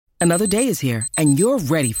Another day is here, and you're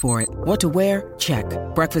ready for it. What to wear? Check.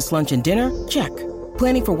 Breakfast, lunch, and dinner? Check.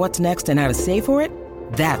 Planning for what's next and how to save for it?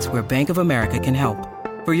 That's where Bank of America can help.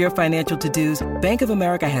 For your financial to-dos, Bank of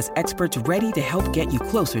America has experts ready to help get you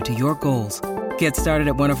closer to your goals. Get started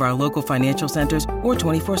at one of our local financial centers or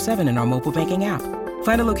 24/7 in our mobile banking app.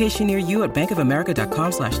 Find a location near you at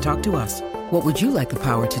bankofamerica.com/talktous. What would you like the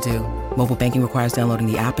power to do? Mobile banking requires downloading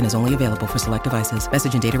the app and is only available for select devices.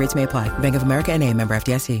 Message and data rates may apply. Bank of America N.A., member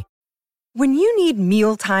FDIC. When you need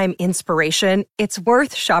mealtime inspiration, it's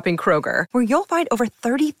worth shopping Kroger, where you'll find over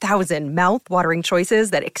 30,000 mouth-watering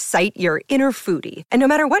choices that excite your inner foodie. And no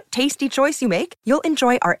matter what tasty choice you make, you'll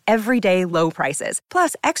enjoy our everyday low prices,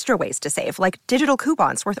 plus extra ways to save, like digital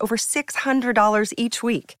coupons worth over $600 each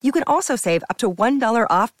week. You can also save up to $1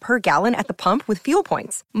 off per gallon at the pump with fuel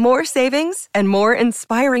points. More savings and more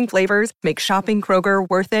inspiring flavors make shopping Kroger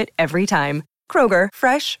worth it every time. Kroger,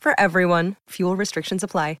 fresh for everyone. Fuel restrictions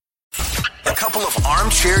apply. A couple of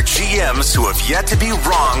armchair GMs who have yet to be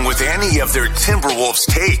wrong with any of their Timberwolves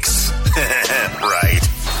takes. Right.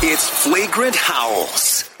 It's Flagrant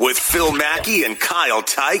Howls with Phil Mackey and Kyle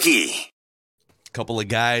Teige. Couple of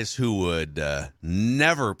guys who would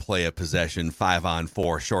never play a possession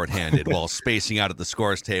 5-on-4 shorthanded while spacing out at the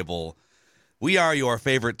scores table. We are your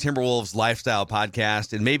favorite Timberwolves lifestyle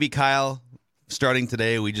podcast. And maybe, Kyle, starting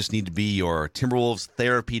today, we just need to be your Timberwolves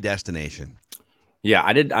therapy destination. Yeah,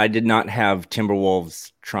 I did not have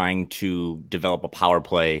Timberwolves trying to develop a power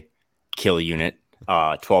play kill unit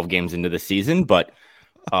 12 games into the season, but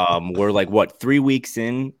we're like, 3 weeks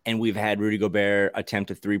in, and we've had Rudy Gobert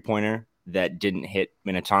attempt a three-pointer that didn't hit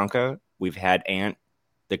Minnetonka. We've had Ant,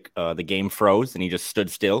 the game froze, and he just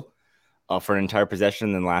stood still for an entire possession.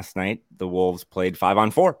 And then last night, the Wolves played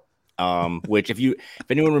 5-on-4. Which if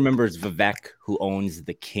anyone remembers Vivek, who owns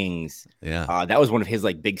the Kings, that was one of his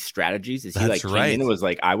big strategies. Is he came in and was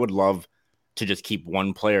like, I would love to just keep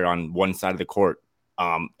one player on one side of the court.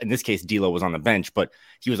 In this case, D'Lo was on the bench, but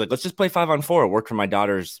he was like, let's just play 5-on-4. It worked for my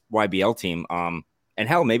daughter's YBL team. And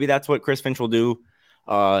hell, maybe that's what Chris Finch will do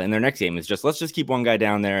in their next game. Is just let's just keep one guy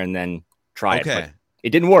down there and then try it. But it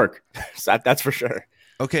didn't work. So that's for sure.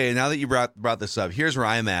 Okay, now that you brought this up, here's where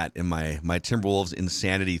I'm at in my Timberwolves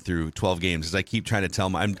insanity through 12 games. As I keep trying to tell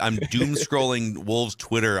them, I'm doom scrolling Wolves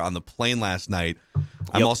Twitter on the plane last night.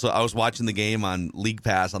 I was watching the game on League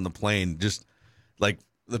Pass on the plane. Just like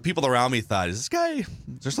the people around me thought, is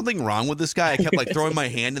there something wrong with this guy? I kept throwing my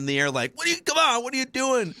hand in the air, like, come on, what are you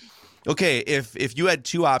doing? Okay, if you had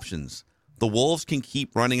two options, the Wolves can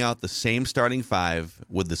keep running out the same starting five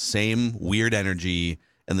with the same weird energy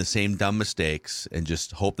and the same dumb mistakes and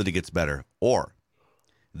just hope that it gets better. Or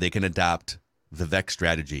they can adopt Vivek's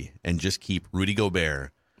strategy and just keep Rudy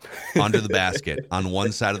Gobert under the basket on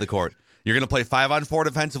one side of the court. You're going to play 5-on-4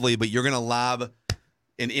 defensively, but you're going to lob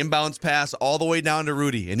an inbounds pass all the way down to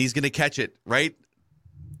Rudy, and he's going to catch it right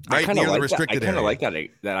near the restricted area. I kind of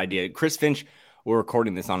like that idea. Chris Finch, we're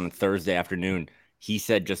recording this on Thursday afternoon. He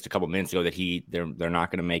said just a couple minutes ago that they're not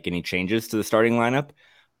going to make any changes to the starting lineup.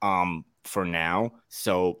 For now,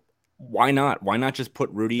 so why not? Why not just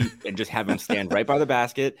put Rudy and just have him stand right by the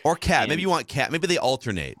basket? Or Cat. Maybe you want Cat. Maybe they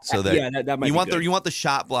alternate so that that might you be want good. You want the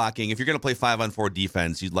shot blocking. If you're going to play 5-on-4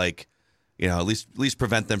 defense, you'd at least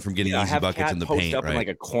prevent them from getting easy buckets Cat in the post paint. Up right? in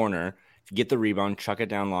a corner, get the rebound, chuck it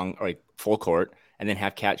down long or full court, and then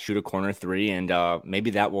have Cat shoot a corner three, and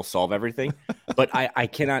maybe that will solve everything. But I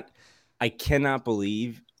cannot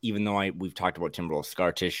believe, even though we've talked about Timberwolves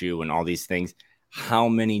scar tissue and all these things, how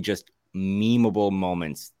many just memeable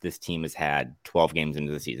moments this team has had 12 games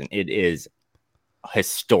into the season. It is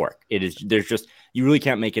historic. You really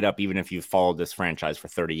can't make it up, even if you've followed this franchise for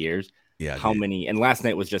 30 years. Yeah. How many, and last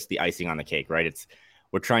night was just the icing on the cake, right?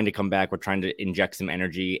 We're trying to come back. We're trying to inject some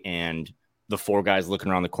energy, and the four guys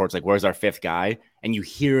looking around the court's like, where's our fifth guy? And you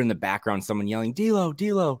hear in the background someone yelling,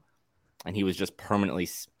 D'Lo. And he was just permanently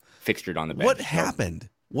fixtured on the bench. What happened?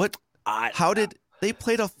 How did they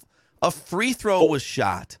played a free throw was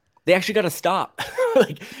shot? They actually got a stop.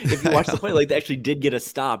 If you watch the play, they actually did get a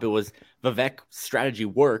stop. It was Vivek's strategy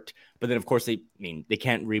worked, but then of course they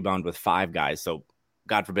can't rebound with five guys. So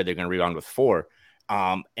God forbid they're going to rebound with four.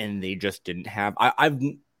 And they just didn't have.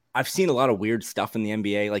 I've seen a lot of weird stuff in the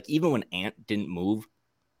NBA. Even when Ant didn't move,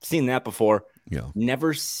 seen that before. Yeah.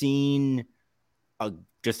 Never seen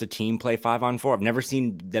just a team play 5-on-4. I've never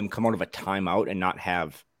seen them come out of a timeout and not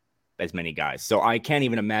have as many guys. So I can't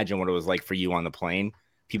even imagine what it was like for you on the plane.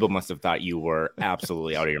 People must have thought you were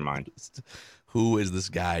absolutely out of your mind. Who is this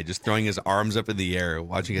guy just throwing his arms up in the air,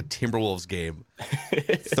 watching a Timberwolves game,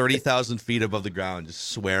 30,000 feet above the ground,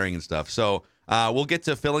 just swearing and stuff. So we'll get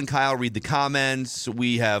to Phil and Kyle read the comments.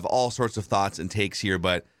 We have all sorts of thoughts and takes here,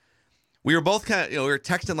 but we were both kind of, we were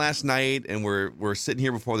texting last night, and we're sitting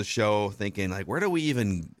here before the show thinking, like, where do we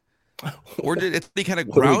even, or did it be kind of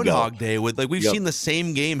Groundhog Day with, like, we've seen the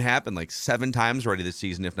same game happen like 7 times already this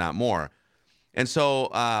season, if not more. And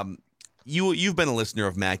so you've been a listener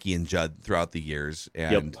of Mackie and Judd throughout the years,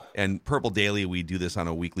 and Purple Daily, we do this on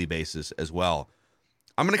a weekly basis as well.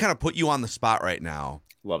 I'm going to kind of put you on the spot right now.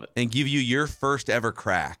 Love it. And give you your first ever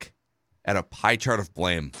crack at a pie chart of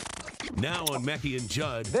blame. Now on Mackie and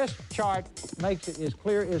Judd. This chart makes it as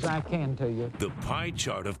clear as I can to you. The pie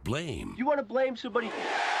chart of blame. You want to blame somebody?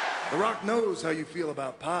 The Rock knows how you feel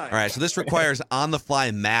about pie. All right, so this requires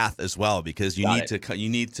on-the-fly math as well, because you're going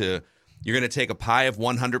to take a pie of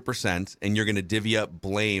 100% and you're going to divvy up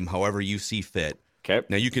blame however you see fit. Okay.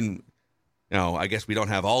 Now you can, I guess we don't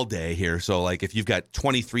have all day here, so like if you've got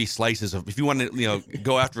 23 slices of, if you want to,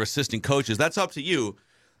 go after assistant coaches, that's up to you.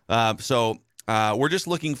 So we're just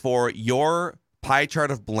looking for your pie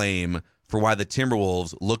chart of blame for why the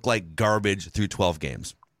Timberwolves look like garbage through 12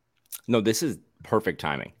 games. No, this is perfect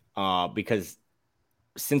timing because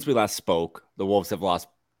since we last spoke, the Wolves have lost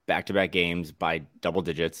back-to-back games by double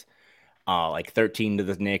digits, like 13 to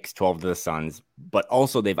the Knicks, 12 to the Suns, but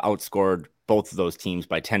also they've outscored both of those teams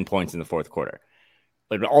by 10 points in the fourth quarter.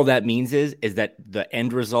 But all that means is that the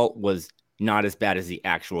end result was not as bad as the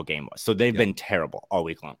actual game was. So they've been terrible all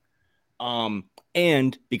week long.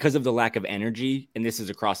 And because of the lack of energy, and this is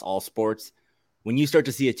across all sports, when you start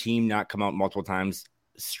to see a team not come out multiple times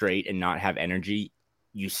straight and not have energy,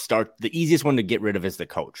 the easiest one to get rid of is the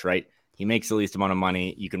coach, right? He makes the least amount of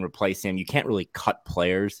money. You can replace him. You can't really cut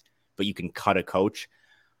players, but you can cut a coach.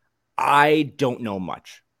 I don't know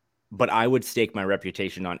much, but I would stake my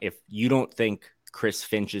reputation on if you don't think Chris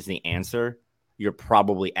Finch is the answer, you're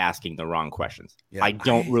probably asking the wrong questions. Yeah, I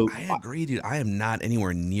agree, dude. I am not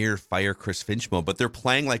anywhere near fire Chris Finch mode, but they're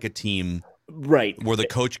playing like a team right where the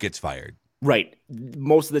coach gets fired. Right.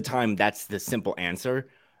 Most of the time, that's the simple answer.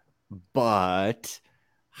 But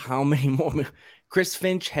how many more? Chris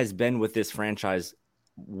Finch has been with this franchise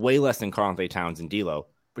way less than Karl-Anthony Towns and D'Lo,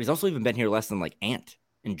 but he's also even been here less than like Ant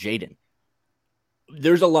and Jaden.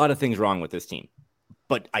 There's a lot of things wrong with this team,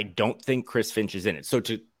 but I don't think Chris Finch is in it. So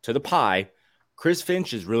to the pie, Chris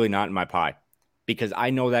Finch is really not in my pie because I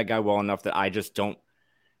know that guy well enough that I just don't.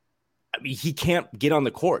 I mean, he can't get on the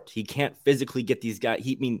court. He can't physically get these guys.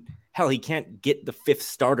 Hell, he can't get the 5th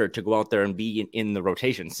starter to go out there and be in the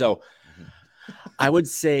rotation. So I would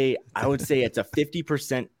say it's a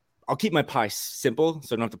 50%. I'll keep my pie simple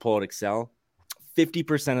so I don't have to pull out Excel.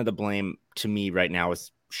 50% of the blame to me right now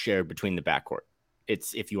is shared between the backcourt.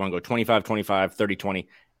 It's, if you want to go 25-25, 30-20,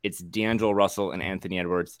 it's D'Angelo Russell and Anthony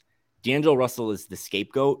Edwards. D'Angelo Russell is the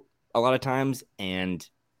scapegoat a lot of times, and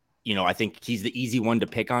I think he's the easy one to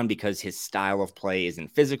pick on because his style of play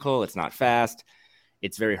isn't physical, it's not fast,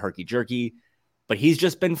 it's very herky-jerky, but he's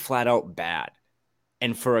just been flat out bad.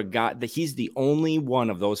 And for a guy that he's the only one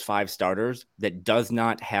of those 5 starters that does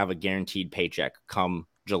not have a guaranteed paycheck come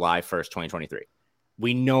July 1st, 2023.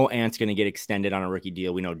 We know Ant's going to get extended on a rookie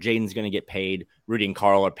deal. We know Jaden's going to get paid. Rudy and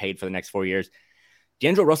Carl are paid for the next 4 years.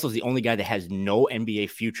 D'Angelo Russell is the only guy that has no NBA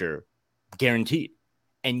future guaranteed.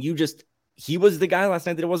 And he was the guy last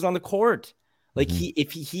night that wasn't on the court. Like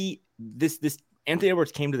this Anthony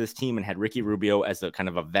Edwards came to this team and had Ricky Rubio as a kind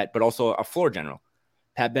of a vet, but also a floor general.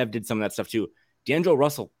 Pat Bev did some of that stuff too. D'Angelo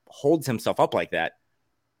Russell holds himself up like that.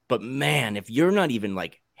 But man, if you're not even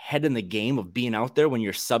like head in the game of being out there when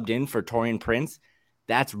you're subbed in for Taurean Prince,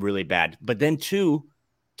 that's really bad. But then too,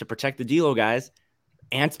 to protect the D'Lo guys,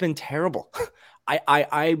 Ant's been terrible.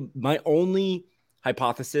 My only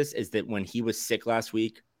hypothesis is that when he was sick last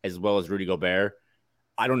week, as well as Rudy Gobert,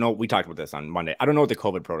 I don't know. We talked about this on Monday. I don't know what the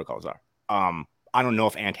COVID protocols are. I don't know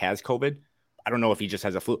if Ant has COVID. I don't know if he just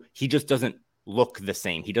has a flu. He just doesn't look the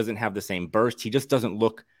same. He doesn't have the same burst. He just doesn't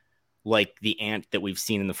look like the Ant that we've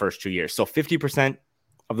seen in the first 2 years. So 50%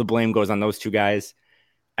 of the blame goes on those two guys.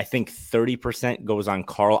 I think 30% goes on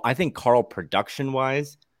Carl. I think Carl,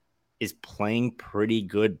 production-wise, is playing pretty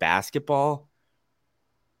good basketball.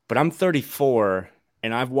 But I'm 34,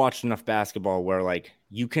 and I've watched enough basketball where, like,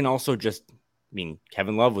 you can also just –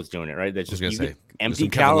 Kevin Love was doing it, right? That's just empty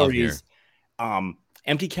calories.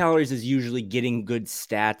 Empty calories is usually getting good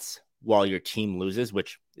stats while your team loses,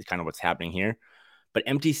 which is kind of what's happening here. But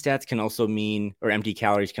empty stats can also mean – or empty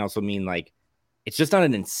calories can also mean, like, it's just not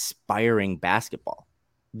an inspiring basketball.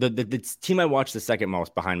 The team I watch the second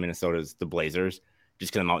most behind Minnesota is the Blazers,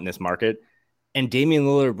 just because I'm out in this market. And Damian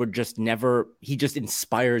Lillard would just never – he just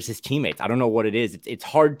inspires his teammates. I don't know what it is. It's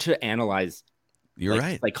hard to analyze. You're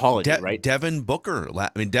right. Psychology, right? Devin Booker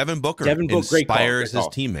inspires his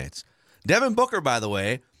teammates. Devin Booker, by the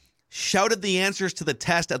way, shouted the answers to the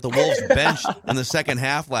test at the Wolves bench in the second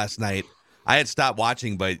half last night. I had stopped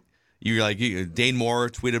watching, but Dane Moore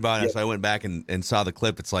tweeted about it, so I went back and saw the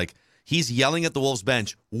clip. It's like he's yelling at the Wolves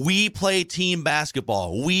bench, "We play team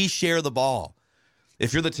basketball. We share the ball."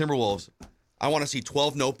 If you're the Timberwolves, I want to see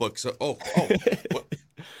 12 notebooks. What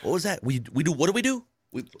was that? We do. What do we do?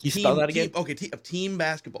 You spell that again? Team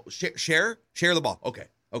basketball. Share the ball. Okay.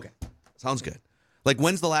 Sounds good. Like,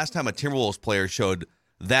 when's the last time a Timberwolves player showed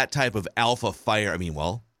that type of alpha fire? I mean,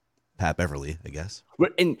 well, Pat Beverly, I guess.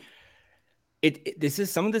 And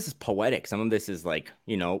some of this is poetic. Some of this is like,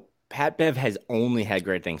 Pat Bev has only had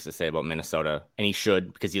great things to say about Minnesota, and he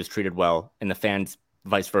should, because he was treated well, and the fans,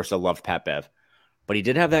 vice versa, loved Pat Bev. But he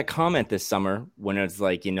did have that comment this summer when it's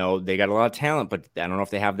like, they got a lot of talent, but I don't know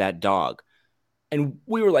if they have that dog. And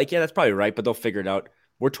we were like, yeah, that's probably right, but they'll figure it out.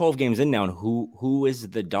 We're 12 games in now, and who is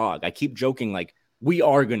the dog? I keep joking, like, we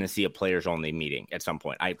are going to see a players-only meeting at some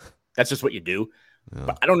point. That's just what you do. Yeah.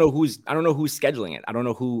 But I don't know who's scheduling it. I don't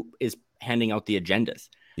know who is handing out the agendas.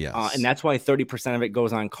 Yes. And that's why 30% of it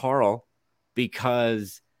goes on Karl,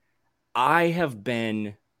 because I have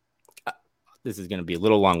been this is going to be a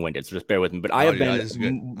little long-winded, so just bear with me, but I have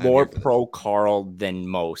been more pro Karl than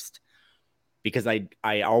most, because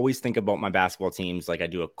I always think about my basketball teams like I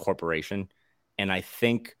do a corporation. And I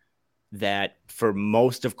think that for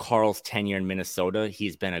most of Karl's tenure in Minnesota,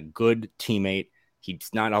 he's been a good teammate. He's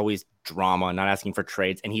not always drama, not asking for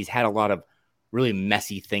trades. And he's had a lot of really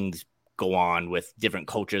messy things go on with different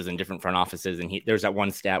coaches and different front offices. And there's that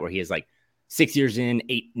one stat where he has like 6 years in,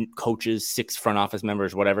 8 coaches, 6 front office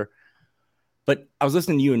members, whatever. But I was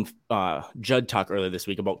listening to you and Judd talk earlier this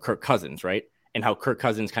week about Kirk Cousins, right? And how Kirk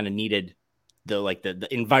Cousins kind of needed the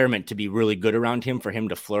environment to be really good around him for him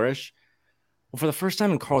to flourish. Well, for the first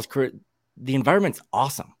time in Karl's career, the environment's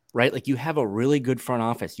awesome, right? Like, you have a really good front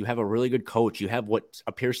office. You have a really good coach. You have what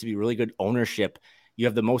appears to be really good ownership. You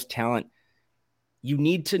have the most talent. You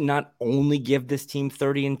need to not only give this team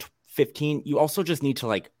 30 and 15, you also just need to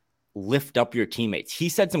like lift up your teammates. He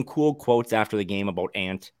said some cool quotes after the game about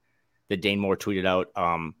Ant that Dane Moore tweeted out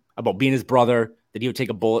about being his brother, that he would take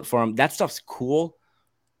a bullet for him. That stuff's cool,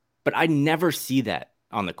 but I never see that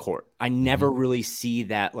on the court. I never really see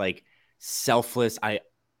that like selfless. I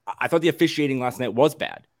thought the officiating last night was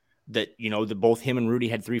bad, that, that both him and Rudy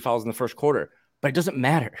had 3 fouls in the first quarter, but it doesn't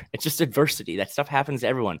matter. It's just adversity. That stuff happens to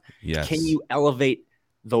everyone. Yes. Can you elevate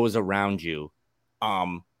those around you?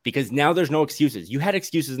 Because now there's no excuses. You had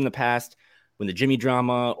excuses in the past when the Jimmy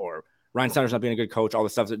drama or Ryan Saunders not being a good coach, all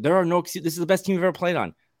this stuff. There are no excuses. This is the best team you've ever played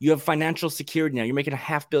on. You have financial security now. You're making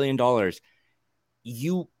 $500 million.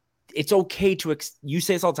 It's okay to you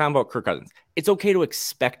say this all the time about Kirk Cousins. It's okay to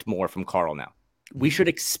expect more from Karl now. We should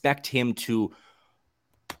expect him to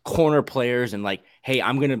corner players and like, hey,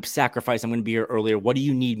 I'm going to sacrifice. I'm going to be here earlier. What do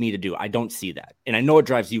you need me to do? I don't see that. And I know it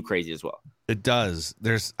drives you crazy as well. It does.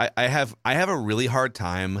 I have a really hard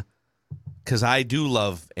time because I do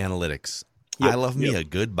love analytics. Yep, I love me a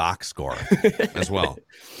good box score as well.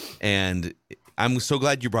 And I'm so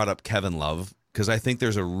glad you brought up Kevin Love, because I think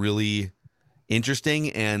there's a really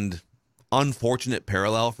interesting and unfortunate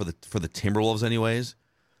parallel for the Timberwolves anyways.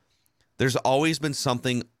 There's always been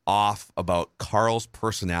something off about Karl's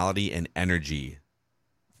personality and energy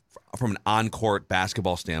from an on-court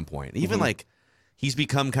basketball standpoint. Even like he's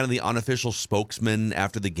become kind of the unofficial spokesman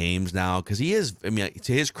after the games now, because he is, I mean,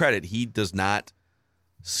 to his credit, he does not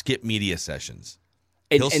skip media sessions.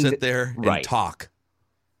 He'll sit there and talk.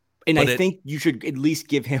 And I think you should at least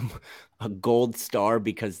give him a gold star,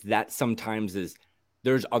 because that sometimes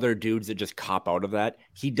there's other dudes that just cop out of that.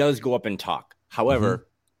 He does go up and talk. However,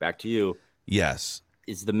 back to you. Yes.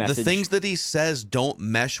 Is the message. The things that he says don't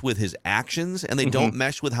mesh with his actions, and they don't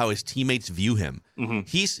mesh with how his teammates view him.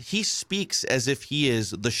 He speaks as if he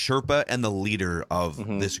is the Sherpa and the leader of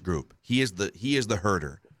this group. He is the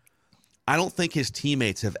herder. I don't think his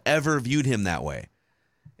teammates have ever viewed him that way.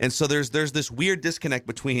 And so there's this weird disconnect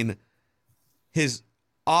between his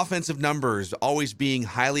offensive numbers always being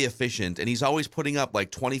highly efficient, and he's always putting up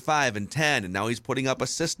like 25 and 10, and now he's putting up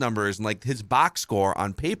assist numbers, and like his box score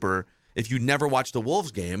on paper, if you never watched a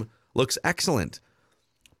Wolves game, looks excellent.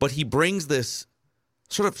 But he brings this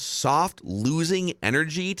sort of soft losing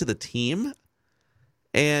energy to the team.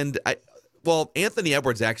 And Anthony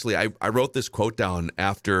Edwards, actually, I wrote this quote down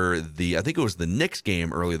after I think it was the Knicks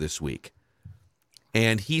game earlier this week.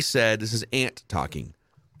 And he said, this is Ant talking,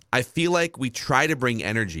 "I feel like we try to bring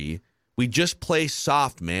energy. We just play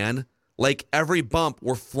soft, man. Like every bump,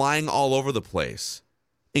 we're flying all over the place,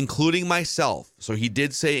 including myself." So he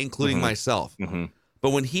did say including myself.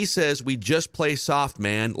 But when he says we just play soft,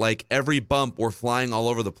 man, like every bump, we're flying all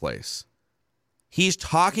over the place, He's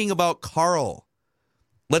talking about Carl.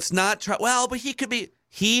 Let's not try. Well, but he could be.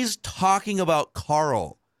 He's talking about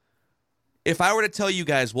Carl. If I were to tell you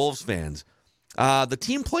guys, Wolves fans, the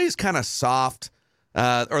team plays kind of soft,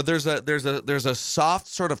 or there's a soft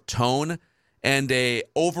sort of tone and a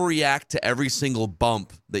overreact to every single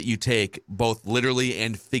bump that you take, both literally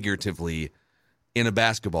and figuratively, in a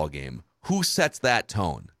basketball game. Who sets that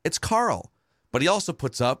tone? It's Carl. But he also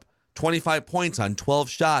puts up 25 points on 12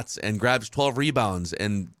 shots and grabs 12 rebounds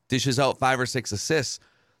and dishes out 5 or 6 assists.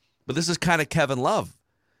 But this is kind of Kevin Love.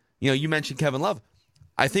 You mentioned Kevin Love.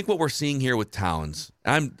 I think what we're seeing here with Towns,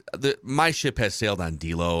 my ship has sailed on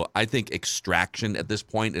D'Lo. I think extraction at this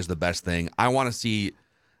point is the best thing. I want to see,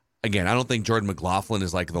 again, I don't think Jordan McLaughlin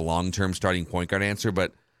is like the long-term starting point guard answer,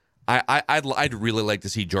 but I'd really like to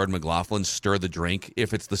see Jordan McLaughlin stir the drink.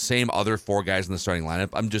 If it's the same other 4 guys in the starting lineup,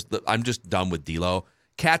 I'm just done with D'Lo.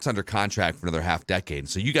 Cat's under contract for another half decade,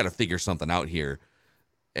 so you got to figure something out here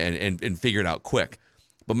and figure it out quick.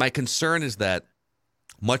 But my concern is that,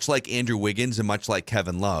 much like Andrew Wiggins and much like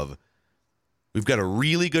Kevin Love, we've got a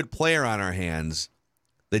really good player on our hands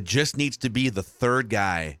that just needs to be the third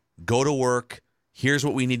guy. Go to work. Here's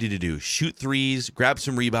what we need you to do. Shoot threes, grab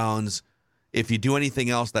some rebounds. If you do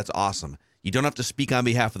anything else, that's awesome. You don't have to speak on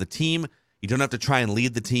behalf of the team. You don't have to try and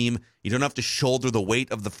lead the team. You don't have to shoulder the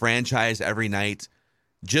weight of the franchise every night.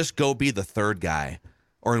 Just go be the third guy.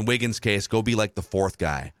 Or in Wiggins' case, go be like the fourth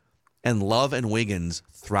guy. And Love and Wiggins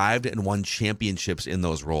thrived and won championships in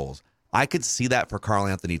those roles. I could see that for Karl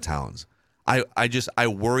Anthony Towns. I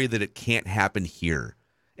worry that it can't happen here.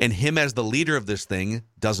 And him as the leader of this thing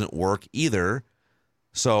doesn't work either.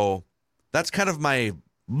 So that's kind of my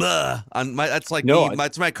that's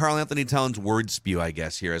my Karl Anthony Towns word spew, I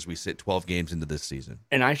guess, here as we sit 12 games into this season.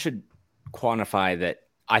 And I should quantify that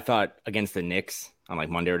I thought against the Knicks on like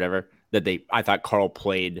Monday or whatever, I thought Karl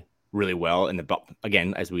played really well. And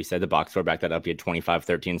again, as we said, the box score backed that up. He had 25,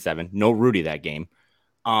 13, 7. No Rudy that game.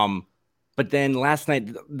 But then last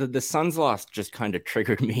night, the Suns loss just kind of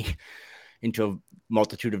triggered me into a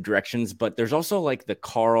multitude of directions. But there's also like the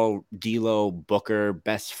Karl, D'Lo, Booker,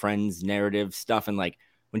 best friends narrative stuff. And like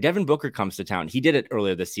when Devin Booker comes to town, he did it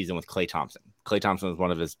earlier this season with Klay Thompson. Klay Thompson was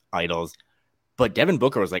one of his idols. But Devin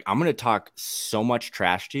Booker was like, I'm going to talk so much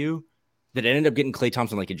trash to you that it ended up getting Klay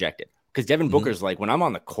Thompson like ejected. Because Devin Booker's like, when I'm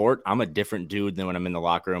on the court, I'm a different dude than when I'm in the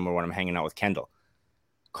locker room or when I'm hanging out with Kendall.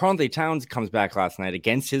 Karl Anthony Towns comes back last night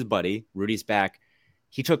against his buddy. Rudy's back.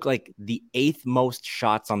 He took like the 8th most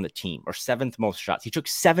shots on the team or 7th most shots. He took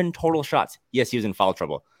 7 total shots. Yes, he was in foul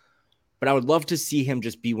trouble. But I would love to see him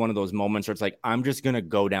just be one of those moments where it's like, I'm just going to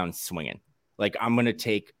go down swinging. Like I'm going to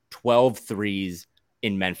take 12 threes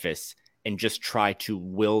in Memphis and just try to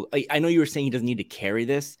will. I know you were saying he doesn't need to carry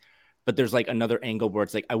this, but there's like another angle where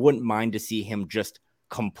it's like, I wouldn't mind to see him just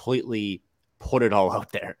completely put it all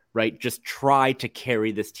out there, right? Just try to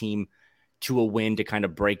carry this team to a win to kind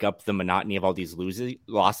of break up the monotony of all these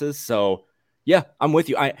losses. So yeah, I'm with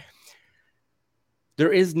you.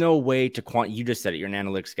 There is no way to you just said it. You're an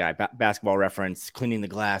analytics guy, Basketball Reference, cleaning the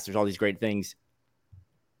glass. There's all these great things.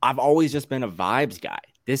 I've always just been a vibes guy.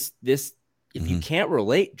 If you can't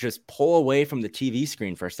relate, just pull away from the TV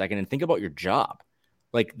screen for a second and think about your job.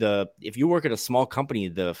 Like if you work at a small company,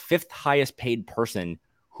 the 5th highest paid person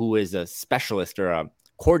who is a specialist or a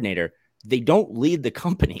coordinator, they don't lead the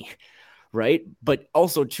company, right? But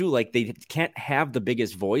also too, like they can't have the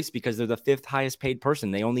biggest voice because they're the 5th highest paid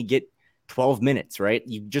person. They only get 12 minutes, right?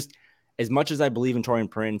 You just, as much as I believe in Taurean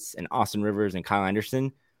Prince and Austin Rivers and Kyle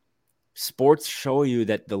Anderson, sports show you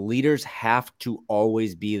that the leaders have to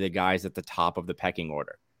always be the guys at the top of the pecking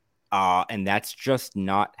order. And that's just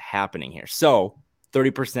not happening here. So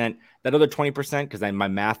 30%, that other 20%, because my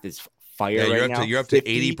math is fire right now. You're up to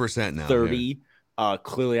 80% now. 30.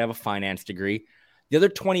 Clearly I have a finance degree. The other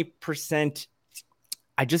 20%,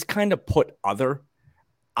 I just kind of put other.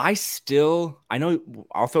 I know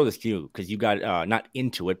I'll throw this to you because you got not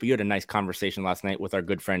into it, but you had a nice conversation last night with our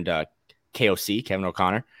good friend KOC, Kevin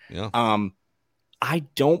O'Connor. Yeah. I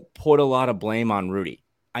don't put a lot of blame on Rudy.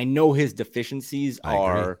 I know his deficiencies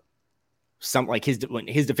are his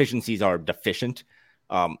deficiencies are deficient.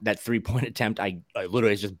 That 3-point attempt, I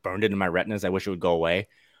literally just burned it in my retinas. I wish it would go away.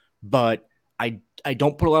 But I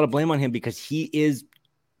don't put a lot of blame on him because he is,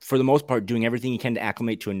 for the most part, doing everything he can to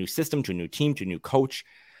acclimate to a new system, to a new team, to a new coach.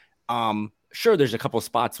 Sure, there's a couple of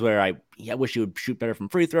spots where I wish he would shoot better from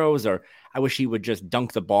free throws, or I wish he would just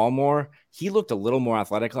dunk the ball more. He looked a little more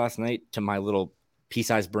athletic last night to my little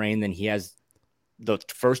pea-sized brain than he has the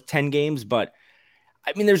first 10 games. But,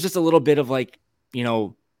 I mean, there's just a little bit of like,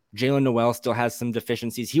 Jalen Noel still has some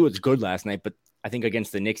deficiencies. He was good last night, but I think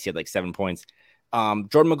against the Knicks, he had like 7 points.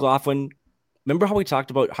 Jordan McLaughlin, remember how we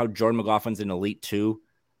talked about how Jordan McLaughlin's an elite too?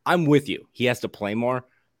 I'm with you. He has to play more,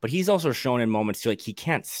 but he's also shown in moments too, like he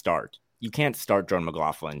can't start. You can't start Jordan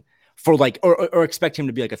McLaughlin for like, or expect him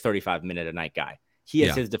to be like a 35-minute a night guy. He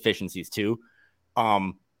has his deficiencies too.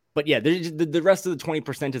 But yeah, the rest of the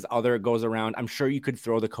 20% is other goes around. I'm sure you could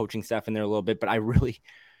throw the coaching staff in there a little bit, but I really,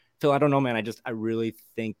 Phil, I don't know, man. I really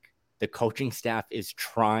think the coaching staff is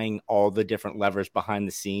trying all the different levers behind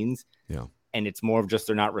the scenes. Yeah. And it's more of just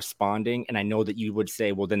they're not responding. And I know that you would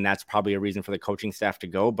say, well, then that's probably a reason for the coaching staff to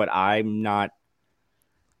go. But I'm not.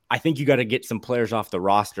 I think you got to get some players off the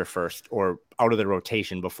roster first or out of the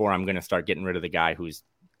rotation before I'm going to start getting rid of the guy who's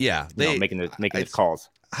making his calls.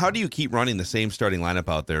 How do you keep running the same starting lineup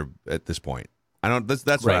out there at this point? I don't. That's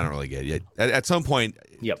what I don't really get yet. At some point,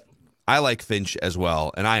 I like Finch as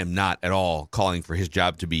well, and I am not at all calling for his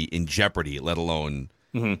job to be in jeopardy, let alone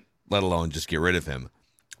just get rid of him.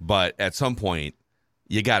 But at some point,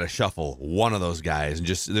 you got to shuffle one of those guys, and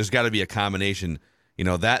just there's got to be a combination. You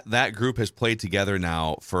know, that group has played together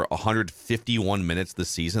now for 151 minutes this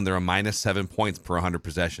season. They're a -7 points per 100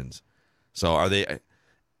 possessions. So are they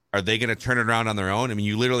going to turn it around on their own? I mean,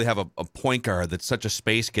 you literally have a point guard that's such a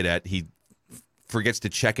space cadet. He forgets to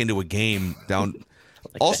check into a game down.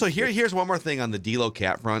 Also, here's one more thing on the D'Lo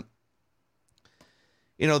Cat front.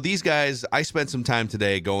 You know, these guys, I spent some time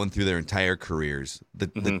today going through their entire careers,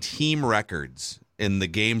 the team records in the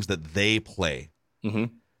games that they play.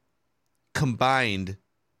 Combined,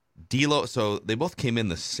 D'Lo, so they both came in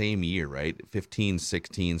the same year, right? 15,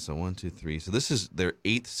 16, so 1, 2, 3. So this is their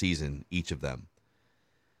 8th season, each of them.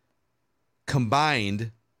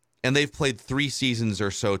 Combined, and they've played 3 seasons or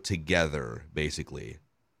so together, basically,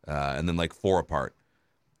 and then like 4 apart.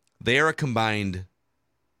 They are a combined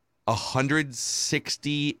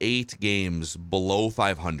 168 games below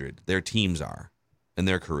 500. Their teams are in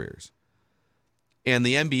their careers. And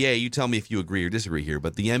the NBA, you tell me if you agree or disagree here,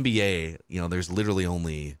 but the NBA, you know, there's literally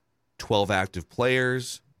only 12 active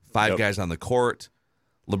players, 5 guys on the court.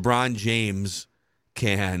 LeBron James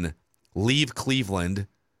can leave Cleveland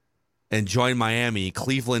and join Miami.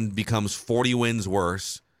 Cleveland becomes 40 wins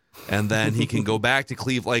worse, and then he can go back to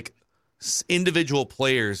Cleveland. Like, individual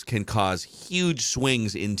players can cause huge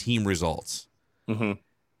swings in team results.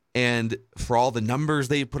 And for all the numbers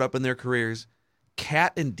they put up in their careers,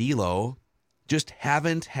 Cat and D'Lo just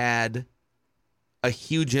haven't had a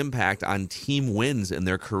huge impact on team wins in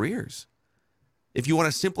their careers. If you want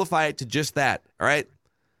to simplify it to just that, all right,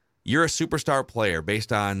 you're a superstar player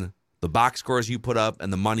based on the box scores you put up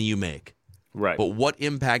and the money you make. Right. But what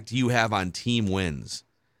impact do you have on team wins?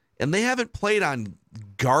 And they haven't played on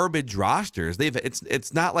garbage rosters.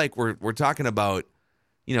 It's not like we're talking about,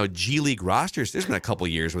 you know, G League rosters. There's been a couple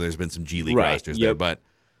years where there's been some G League rosters there, but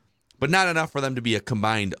not enough for them to be a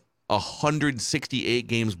combined 168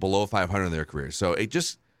 games below 500 in their careers. So it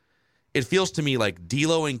feels to me like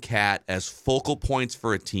D'Lo and Cat as focal points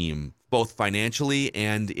for a team, both financially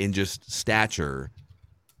and in just stature,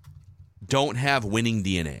 don't have winning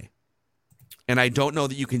DNA. And I don't know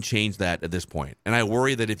that you can change that at this point. And I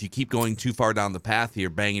worry that if you keep going too far down the path here,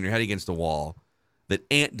 banging your head against the wall, that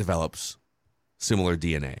Ant develops similar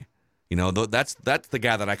DNA. You know, that's the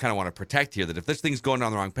guy that I kind of want to protect here, that if this thing's going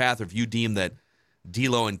down the wrong path, or if you deem that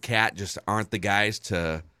D'Lo and Cat just aren't the guys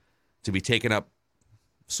to be taking up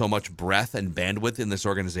so much breath and bandwidth in this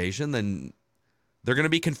organization, then they're going to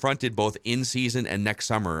be confronted both in season and next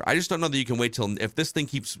summer. I just don't know that you can wait till, if this thing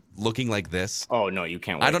keeps looking like this. Oh, no, you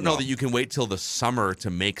can't wait. I don't know that you can wait till the summer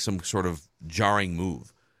to make some sort of jarring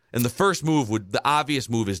move. And the first move the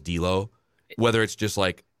obvious move is D'Lo, whether it's just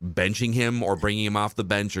like benching him or bringing him off the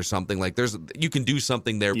bench or something. Like you can do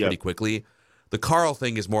something there pretty quickly. The Karl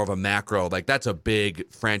thing is more of a macro, like that's a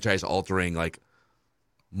big franchise altering, like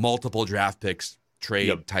multiple draft picks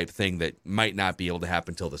trade type thing that might not be able to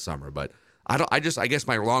happen till the summer. But I guess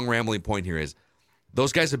my long rambling point here is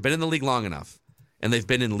those guys have been in the league long enough and they've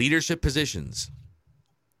been in leadership positions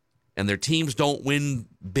and their teams don't win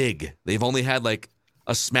big. They've only had like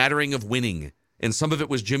a smattering of winning, and some of it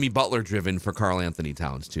was Jimmy Butler driven for Karl Anthony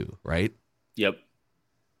Towns too, right? Yep.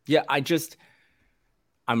 Yeah,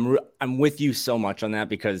 I'm with you so much on that,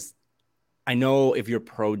 because I know if you're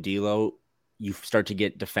pro D'Lo, you start to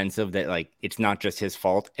get defensive that like it's not just his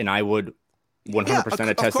fault, and I would 100%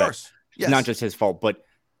 attest that it's not just his fault. But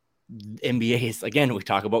NBA is, again, we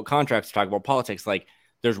talk about contracts, talk about politics. Like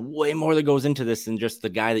there's way more that goes into this than just the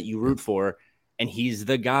guy that you root for, and he's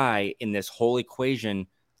the guy in this whole equation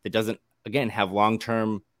that doesn't, again, have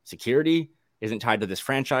long-term security, isn't tied to this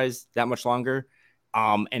franchise that much longer,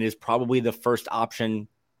 and is probably the first option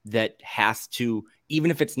that has to, even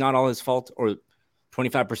if it's not all his fault or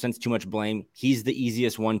 25% is too much blame, he's the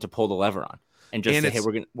easiest one to pull the lever on. and just say, hey,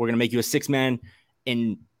 we're gonna make you a 6-man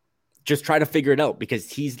and just try to figure it out, because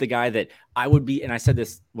he's the guy that I would be. And I said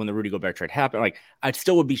this when the Rudy Gobert trade happened, like I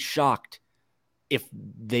still would be shocked if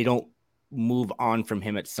they don't move on from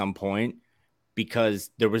him at some point, because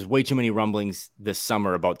there was way too many rumblings this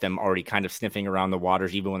summer about them already kind of sniffing around the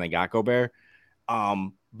waters, even when they got Gobert.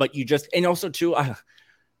 But you just, and also too,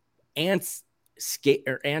 Ant's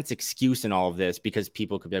excuse in all of this, because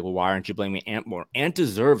people could be like, well, why aren't you blaming Ant more? Ant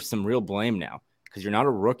deserves some real blame now, because you're not a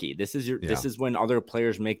rookie. This is when other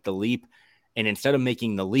players make the leap. And instead of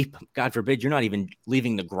making the leap, God forbid, you're not even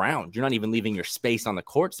leaving the ground. You're not even leaving your space on the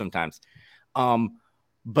court sometimes.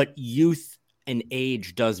 But youth and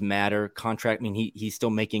age does matter. Contract, I mean, he's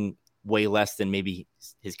still making way less than maybe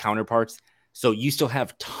his counterparts. So you still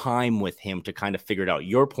have time with him to kind of figure it out.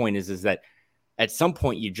 Your point is that at some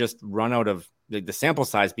point you just run out of the sample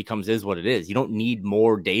size is what it is. You don't need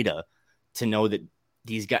more data to know that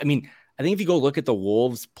these guys, I mean, I think if you go look at the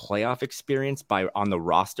Wolves playoff experience on the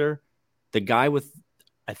roster, the guy with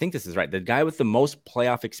the most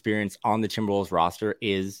playoff experience on the Timberwolves roster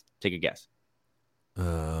is, take a guess.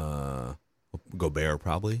 Gobert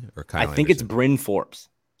probably, or Kyle I think Anderson. it's Bryn Forbes.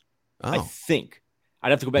 Oh. I think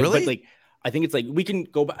I'd have to go back. Really? But like, I think it's like, we can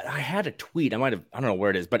go back. I had a tweet. I don't know where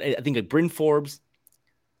it is, but I think like Bryn Forbes,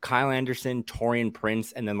 Kyle Anderson, Taurean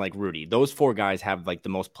Prince, and then like Rudy. Those 4 guys have like the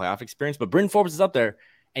most playoff experience, but Bryn Forbes is up there,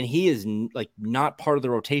 and he is like not part of the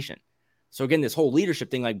rotation. So again, this whole leadership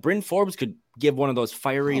thing, like Bryn Forbes could give one of those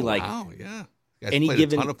fiery, wow, yeah. Any played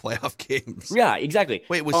given a ton of playoff games. Yeah, exactly.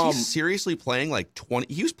 Wait, was he seriously playing like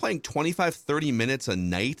 20? He was playing 25, 30 minutes a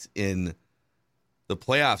night in the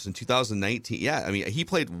playoffs in 2019. Yeah, I mean, he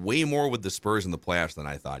played way more with the Spurs in the playoffs than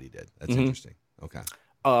I thought he did. That's interesting. Okay.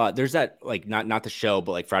 There's that, like, not the show,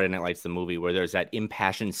 but like Friday Night Lights, the movie, where there's that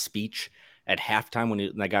impassioned speech at halftime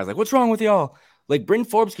when that guy's like, "What's wrong with y'all?" Like, Bryn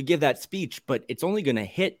Forbes could give that speech, but it's only going to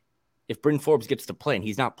hit if Bryn Forbes gets to play, and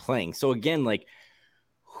he's not playing. So again, like,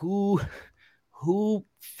 who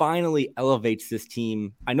finally elevates this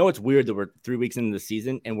team? I know it's weird that we're 3 weeks into the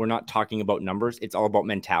season and we're not talking about numbers. It's all about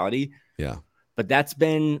mentality. Yeah. But that's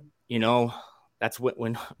been, that's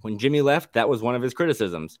when Jimmy left, that was one of his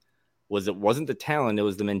criticisms, was it wasn't the talent, it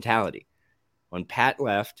was the mentality. When Pat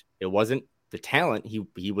left, it wasn't the talent.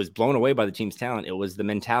 He was blown away by the team's talent. It was the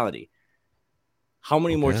mentality. How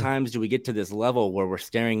many more times do we get to this level where we're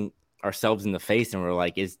staring ourselves in the face and we're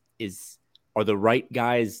like, are the right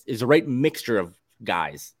guys, is the right mixture of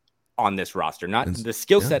guys on this roster? Not the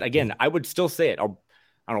skill set. Again, I would still say it. I don't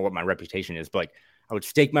know what my reputation is, but like, I would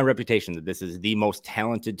stake my reputation that this is the most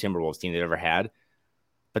talented Timberwolves team they've ever had.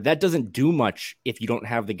 But that doesn't do much if you don't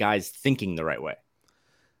have the guys thinking the right way.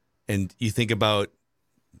 And you think about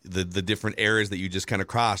the different eras that you just kind of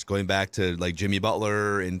crossed, going back to like Jimmy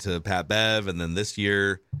Butler into Pat Bev, and then this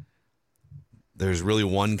year, there's really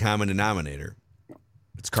one common denominator.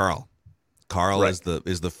 It's Carl. Carl is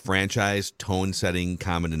the franchise tone-setting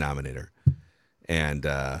common denominator. And,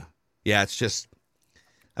 it's just,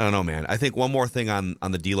 I don't know, man. I think one more thing on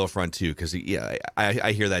the D'Lo front, too, because,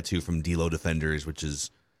 I hear that, too, from D'Lo defenders, which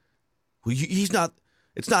is, it's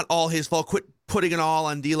not all his fault. Quit putting it all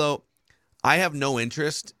on D'Lo. I have no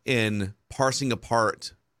interest in parsing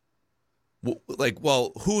apart,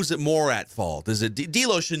 who's it more at fault? Is it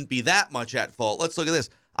D'Lo shouldn't be that much at fault? Let's look at this.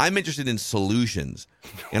 I'm interested in solutions.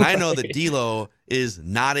 And I know that D'Lo is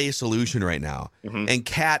not a solution right now. Mm-hmm. And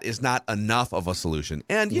Cat is not enough of a solution.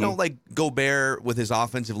 And, like Gobert with his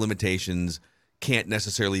offensive limitations can't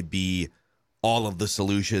necessarily be all of the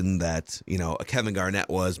solution that, a Kevin Garnett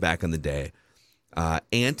was back in the day.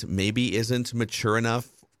 Ant maybe isn't mature enough,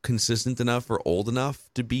 consistent enough, or old enough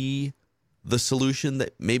to be the solution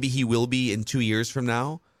that maybe he will be in 2 years from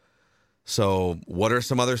now. So what are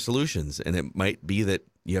some other solutions? And it might be that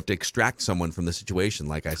you have to extract someone from the situation.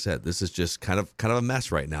 Like I said, this is just kind of a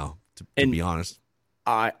mess right now, to be honest.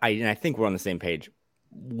 I think we're on the same page.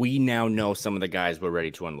 We now know some of the guys we're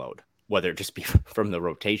ready to unload, whether it just be from the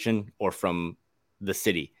rotation or from the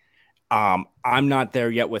city. I'm not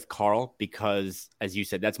there yet with Carl because, as you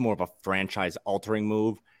said, that's more of a franchise-altering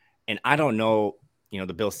move. And I don't know,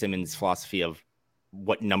 the Bill Simmons philosophy of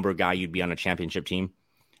what number guy you'd be on a championship team.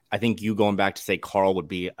 I think you going back to say Carl would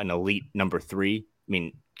be an elite number 3. I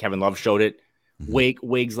mean, Kevin Love showed it. Mm-hmm.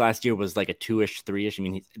 Wiggs last year was like a 2-ish, 3-ish. I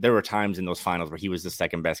mean, there were times in those finals where he was the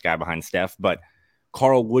second best guy behind Steph, but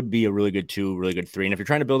Carl would be a really good 2, really good 3. And if you're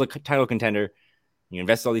trying to build a title contender, you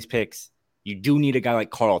invest all these picks, you do need a guy like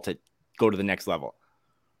Carl to go to the next level.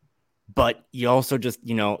 But you also just,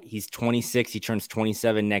 he's 26, he turns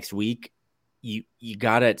 27 next week. You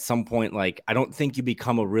got to at some point, like, I don't think you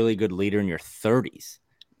become a really good leader in your 30s.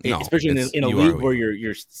 No, especially in a league where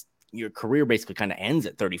you're your career basically kind of ends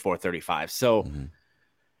at 34, 35. So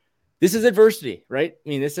this is adversity, right? I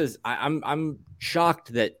mean, I'm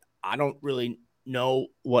shocked that I don't really know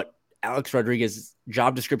what Alex Rodriguez's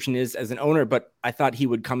job description is as an owner, but I thought he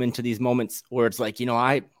would come into these moments where it's like,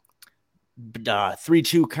 I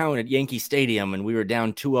 3-2 count at Yankee Stadium and we were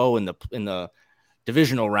down 2-0 in the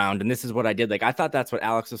divisional round. And this is what I did. Like, I thought that's what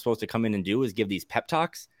Alex was supposed to come in and do, is give these pep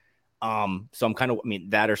talks. So I'm kind of,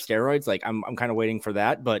 that or steroids. Like I'm kind of waiting for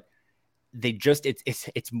that, but they just,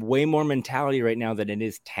 it's way more mentality right now than it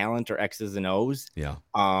is talent or X's and O's. Yeah.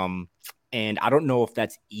 And I don't know if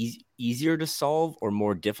that's easier to solve or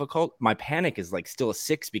more difficult. My panic is like still a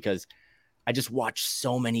 6 because I just watched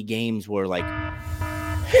so many games where like,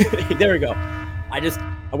 there we go. I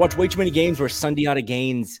watched way too many games where Sundiata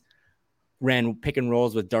Gaines ran pick and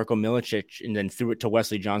rolls with Darko Milicic and then threw it to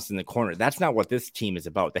Wesley Johnson in the corner. That's not what this team is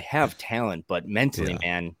about. They have talent, but mentally,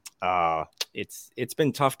 man, it's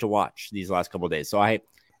been tough to watch these last couple of days. So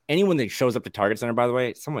anyone that shows up to Target Center, by the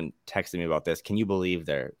way, someone texted me about this. Can you believe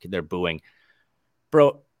they're booing?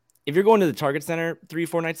 Bro, if you're going to the Target Center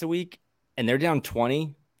 3-4 nights a week and they're down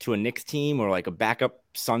 20 to a Knicks team or like a backup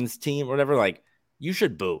Suns team or whatever, like you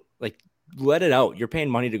should boo. Like let it out. You're paying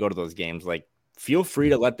money to go to those games. Like feel free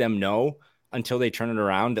to let them know until they turn it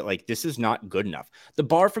around that like this is not good enough. The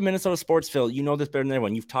bar for Minnesota sports, Phil, you know this better than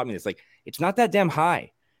anyone. You've taught me this. Like it's not that damn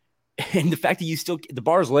high. And the fact that the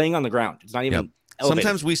bar is laying on the ground. It's not even elevated.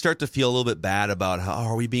 Sometimes we start to feel a little bit bad about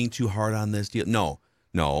are we being too hard on this deal? No.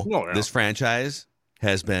 This franchise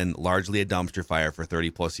has been largely a dumpster fire for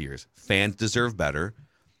 30 plus years. Fans deserve better.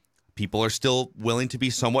 People are still willing to be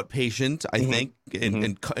somewhat patient, I think.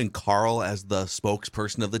 And Carl, as the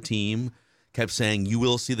spokesperson of the team, kept saying, you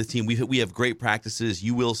will see the team. We have great practices.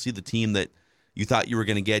 You will see the team that you thought you were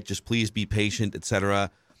going to get. Just please be patient, etc.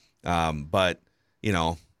 But,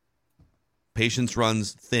 patience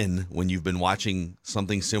runs thin when you've been watching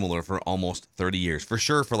something similar for almost 30 years. For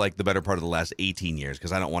sure, for like the better part of the last 18 years,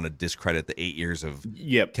 because I don't want to discredit the 8 years of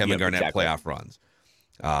Kevin Garnett playoff runs.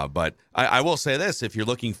 But I will say this, if you're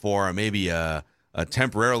looking for maybe a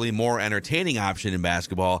temporarily more entertaining option in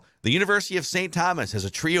basketball, the University of St. Thomas has a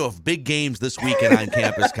trio of big games this weekend on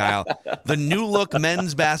campus, Kyle. The new look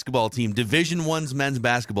men's basketball team, Division I's men's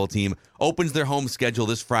basketball team, opens their home schedule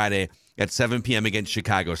this Friday at 7 p.m. against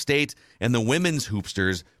Chicago State, and the women's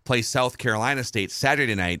Hoopsters play South Carolina State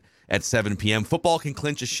Saturday night at 7 p.m. Football can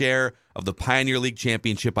clinch a share of the Pioneer League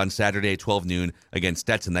Championship on Saturday at 12 noon against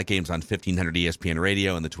Stetson. That game's on 1500 ESPN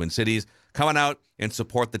Radio in the Twin Cities. Come on out and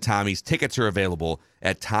support the Tommies. Tickets are available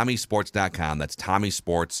at TommySports.com. That's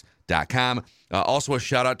TommySports.com. Also, a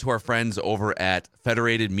shout-out to our friends over at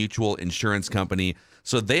Federated Mutual Insurance Company.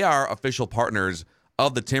 So they are official partners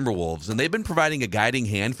of the Timberwolves, and they've been providing a guiding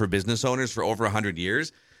hand for business owners for over 100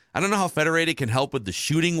 years. I don't know how Federated can help with the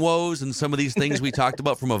shooting woes and some of these things we talked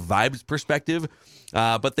about from a vibes perspective,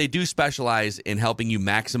 but they do specialize in helping you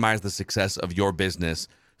maximize the success of your business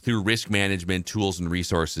through risk management, tools, and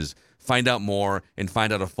resources. Find out more and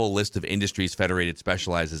find out a full list of industries Federated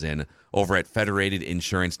specializes in over at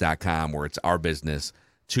federatedinsurance.com, where it's our business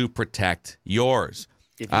to protect yours.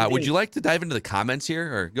 Would you like to dive into the comments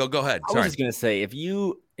here, or go ahead? I was just gonna say, if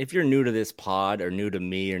you're new to this pod, or new to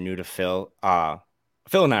me, or new to Phil,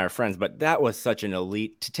 Phil and I are friends, but that was such an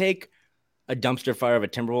elite to take a dumpster fire of a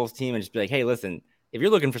Timberwolves team and just be like, hey, listen, if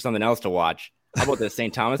you're looking for something else to watch, how about the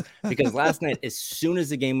St. Thomas? Because last night, as soon as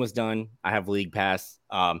the game was done, I have League Pass.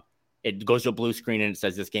 It goes to a blue screen and it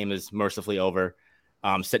says this game is mercifully over.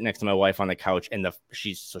 Sitting next to my wife on the couch, and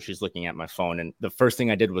she's looking at my phone, and the first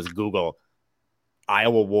thing I did was Google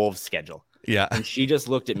Iowa Wolves schedule. Yeah. And she just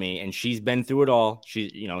looked at me, and she's been through it all.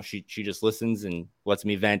 She just listens and lets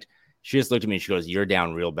me vent. She just looked at me and she goes, "You're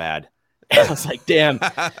down real bad." I was like, damn,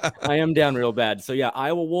 I am down real bad. So yeah,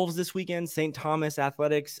 Iowa Wolves this weekend, St. Thomas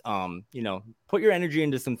Athletics. Put your energy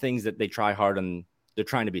into some things that they try hard and they're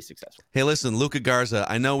trying to be successful. Hey, listen, Luka Garza,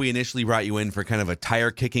 I know we initially brought you in for kind of a tire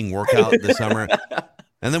kicking workout this summer,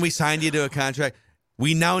 and then we signed you to a contract.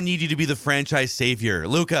 We now need you to be the franchise savior.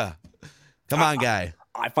 Luka, come on, guy.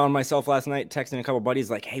 I found myself last night texting a couple buddies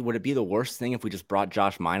like, hey, would it be the worst thing if we just brought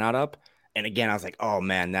Josh Minot up? And again, I was like, oh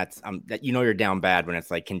man, that's you're down bad when it's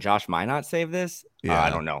like, can Josh Minot save this? Yeah. I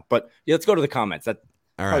don't know. But yeah, let's go to the comments. That's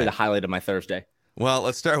probably the highlight of my Thursday. Well,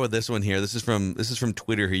 let's start with this one here. This is from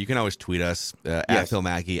Twitter here. You can always tweet us at Phil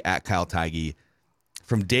Mackey, at Kyle Tigey.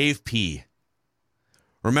 From Dave P.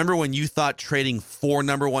 Remember when you thought trading 4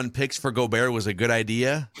 number 1 picks for Gobert was a good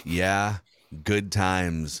idea? Yeah, good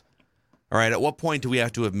times. All right, at what point do we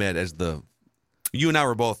have to admit, you and I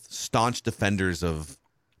were both staunch defenders of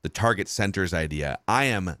the Target Center's idea, I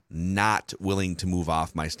am not willing to move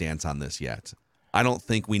off my stance on this yet. I don't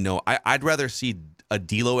think we know. I'd rather see a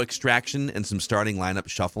D'Lo extraction and some starting lineup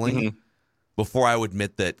shuffling before I would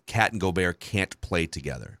admit that Cat and Gobert can't play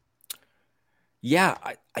together. Yeah,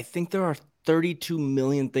 I think there are 32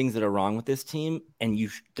 million things that are wrong with this team, and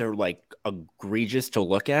they're like egregious to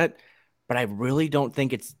look at, but I really don't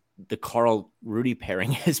think it's the Carl Rudy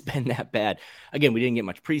pairing has been that bad. Again, we didn't get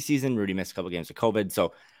much preseason. Rudy missed a couple games with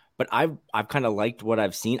COVID, but I've kind of liked what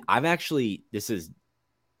I've seen. This is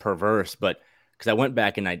perverse, but because I went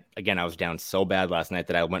back and I was down so bad last night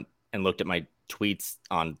that I went and looked at my tweets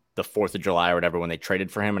on the 4th of July or whatever when they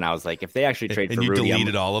traded for him, and I was like, if they actually trade for Rudy,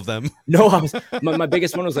 deleted all of them. No, my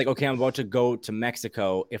biggest one was like, okay, I'm about to go to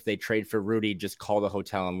Mexico. If they trade for Rudy, just call the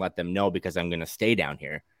hotel and let them know because I'm going to stay down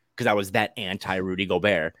here. Because I was that anti-Rudy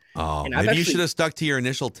Gobert. Oh, and maybe you should have stuck to your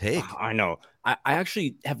initial take. I know. I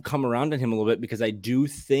actually have come around on him a little bit because I do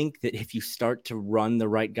think that if you start to run the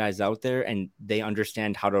right guys out there and they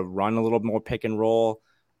understand how to run a little more pick and roll,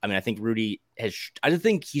 I mean, I think Rudy I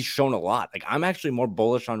think he's shown a lot. Like, I'm actually more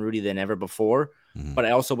bullish on Rudy than ever before. But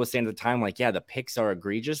I also was saying at the time, like, yeah, the picks are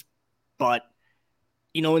egregious. But,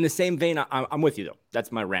 in the same vein, I'm with you, though.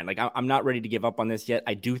 That's my rant. Like, I'm not ready to give up on this yet.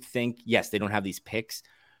 I do think, yes, they don't have these picks.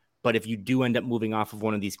 But if you do end up moving off of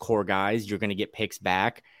one of these core guys, you're going to get picks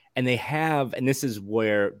back. And they have, and this is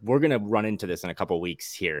where we're going to run into this in a couple of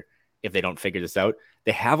weeks here if they don't figure this out.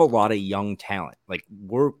 They have a lot of young talent. Like,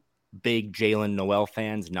 we're big Jalen Noel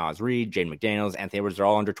fans, Naz Reid, Jaden McDaniels, Anthony Edwards are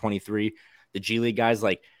all under 23. The G League guys,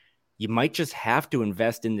 like, you might just have to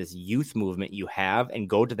invest in this youth movement you have and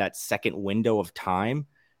go to that second window of time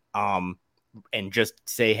and just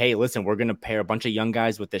say, hey, listen, we're going to pair a bunch of young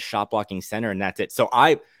guys with this shot blocking center, and that's it. So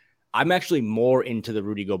I'm actually more into the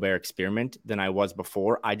Rudy Gobert experiment than I was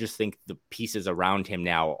before. I just think the pieces around him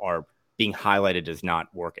now are being highlighted as not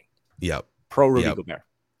working. Yep. Pro Rudy Gobert.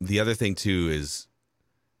 The other thing, too, is,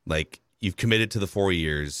 like, you've committed to the 4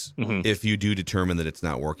 years. If you do determine that it's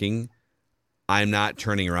not working, I'm not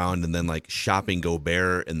turning around and then, like, shopping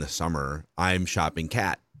Gobert in the summer. I'm shopping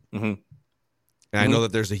Cat. And I know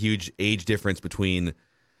that there's a huge age difference between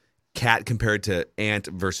Cat compared to Ant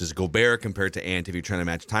versus Gobert compared to Ant if you're trying to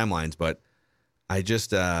match timelines, but I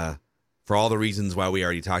just for all the reasons why we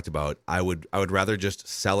already talked about, I would rather just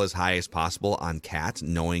sell as high as possible on Cat,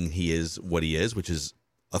 knowing he is what he is, which is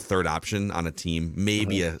a third option on a team,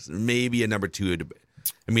 maybe a number 2.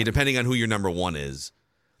 I mean, depending on who your number 1 is.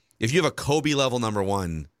 If you have a Kobe level number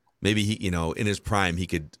 1, maybe he, in his prime, he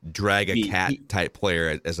could drag a Cat type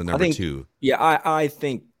player as a number 2. Yeah, I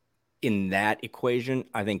think in that equation,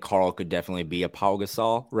 I think Carl could definitely be a Pau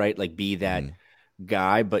Gasol, right? Like, be that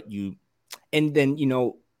guy. But and then,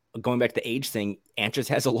 going back to the age thing, Ant just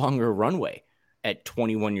has a longer runway at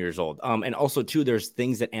 21 years old. And also, too, there's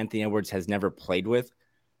things that Anthony Edwards has never played with,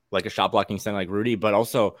 like a shot blocking center like Rudy, but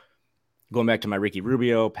also going back to my Ricky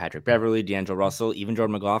Rubio, Patrick Beverly, D'Angelo Russell, even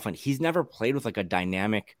Jordan McLaughlin, he's never played with like a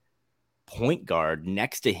dynamic point guard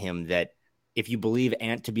next to him that, if you believe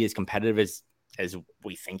Ant to be as competitive as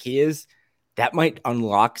we think he is, that might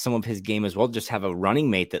unlock some of his game as well. Just have a running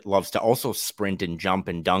mate that loves to also sprint and jump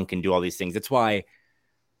and dunk and do all these things. That's why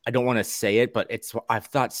I don't want to say it, but I've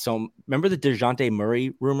thought so. Remember the DeJounte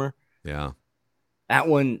Murray rumor? Yeah. That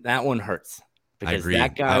one hurts because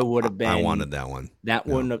that guy would have been. I wanted that one. That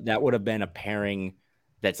would have been a pairing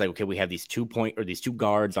that's like, okay, we have these two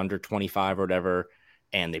guards under 25 or whatever,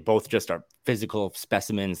 and they both just are physical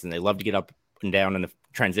specimens and they love to get up and down in the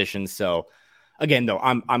transitions. So again, though,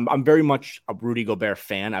 I'm very much a Rudy Gobert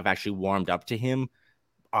fan. I've actually warmed up to him,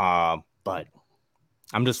 but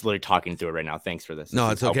I'm just literally talking through it right now. Thanks for this. No,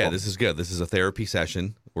 it's okay. This is good. This is a therapy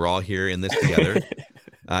session. We're all here in this together.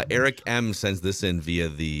 Eric M sends this in via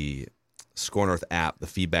the Score North app, the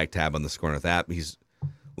feedback tab on the Score North app. He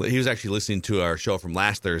was actually listening to our show from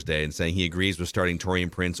last Thursday and saying he agrees with starting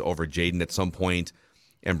Taurean Prince over Jaden at some point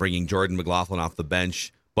and bringing Jordan McLaughlin off the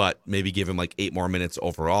bench, but maybe give him like 8 more minutes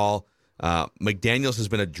overall. McDaniels has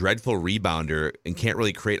been a dreadful rebounder and can't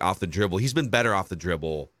really create off the dribble. He's been better off the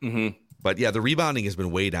dribble. But yeah, the rebounding has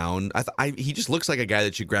been way down. He just looks like a guy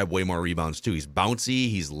that should grab way more rebounds too. He's bouncy,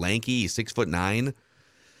 he's lanky, he's 6'9".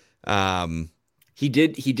 He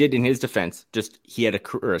did in his defense. Just he had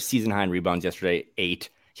a season high in rebounds yesterday, 8.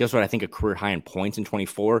 He also had, I think, a career high in points in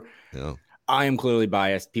 24. Yeah. I am clearly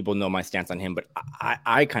biased. People know my stance on him, but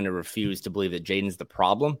I kind of refuse to believe that Jaden's the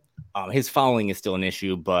problem. His fouling is still an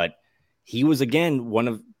issue, but he was, again, one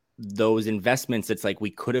of those investments that's like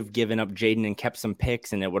we could have given up Jaden and kept some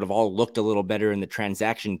picks and it would have all looked a little better in the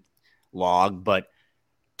transaction log. But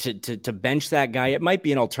to bench that guy, it might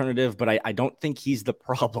be an alternative, but I don't think he's the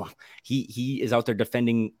problem. He is out there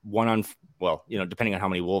defending depending on how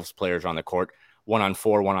many Wolves players are on the court,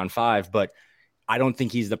 1-on-4, 1-on-5. But I don't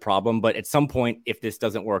think he's the problem, but at some point, if this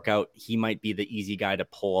doesn't work out, he might be the easy guy to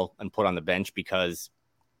pull and put on the bench because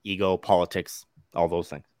ego, politics, all those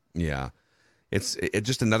things. Yeah. It's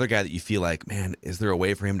just another guy that you feel like, man, is there a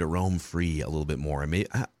way for him to roam free a little bit more? I mean,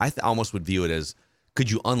 I almost would view it as,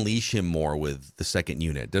 could you unleash him more with the second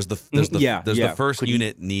unit? Does the first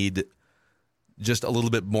unit need just a little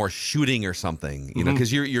bit more shooting or something? You know,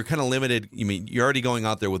 because you're kind of limited. I mean, you're already going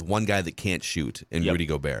out there with one guy that can't shoot in Rudy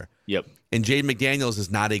Gobert. Yep. And Jaden McDaniels is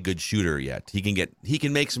not a good shooter yet. He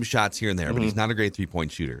can make some shots here and there, but he's not a great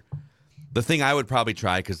 3-point shooter. The thing I would probably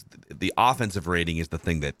try, because the offensive rating is the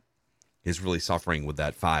thing that is really suffering with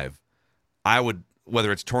that 5. I would,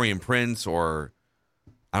 whether it's Taurean Prince or,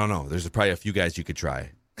 I don't know, there's probably a few guys you could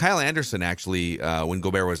try. Kyle Anderson, actually, when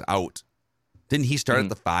Gobert was out, didn't he start at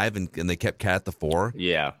the 5 and they kept Cat at the 4?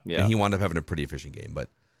 Yeah. And he wound up having a pretty efficient game. But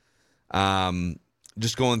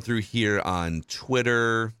just going through here on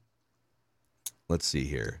Twitter, let's see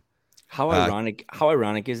here. How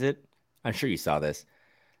ironic is it? I'm sure you saw this,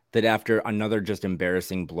 that after another just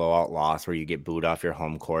embarrassing blowout loss where you get booed off your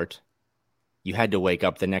home court, you had to wake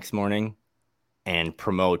up the next morning and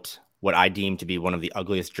promote what I deem to be one of the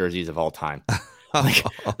ugliest jerseys of all time.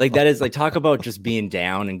 like that is like, talk about just being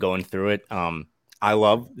down and going through it. I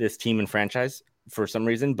love this team and franchise for some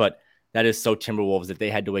reason, but that is so Timberwolves that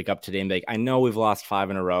they had to wake up today and be like, I know we've lost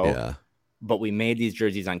 5 in a row, but we made these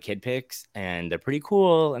jerseys on Kid Picks and they're pretty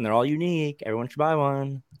cool and they're all unique. Everyone should buy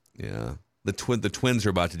one. Yeah. The Twins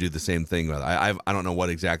are about to do the same thing. I don't know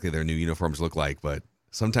what exactly their new uniforms look like, but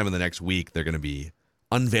sometime in the next week, they're going to be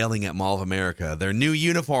unveiling at Mall of America their new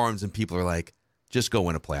uniforms, and people are like, just go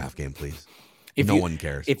win a playoff game, please. No one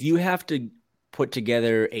cares. If you have to put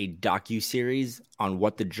together a docuseries on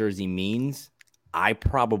what the jersey means, I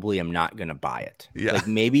probably am not going to buy it. Yeah. Like,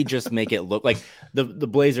 maybe just make it look like the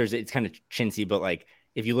Blazers. It's kind of chintzy, but like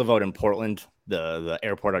if you live out in Portland, the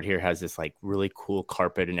airport out here has this like really cool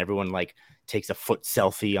carpet, and everyone like takes a foot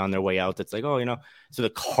selfie on their way out. That's like, oh, you know, so the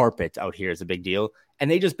carpet out here is a big deal. And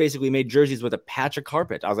they just basically made jerseys with a patch of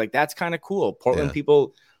carpet. I was like, that's kind of cool. Portland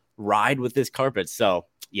people ride with this carpet. So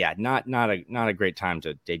yeah, not a great time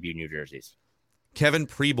to debut new jerseys. Kevin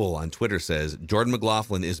Preble on Twitter says Jordan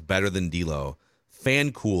McLaughlin is better than D'Lo.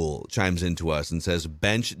 Fancool chimes into us and says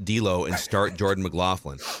bench D'Lo and start Jordan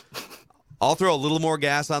McLaughlin. I'll throw a little more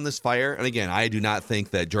gas on this fire. And again, I do not think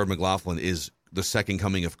that Jordan McLaughlin is the second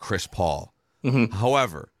coming of Chris Paul.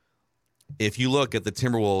 However, if you look at the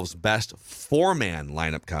Timberwolves' best 4-man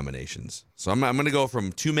lineup combinations, so I'm going to go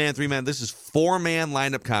from 2-man, 3-man. This is 4-man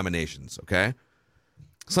lineup combinations, okay?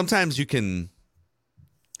 Sometimes there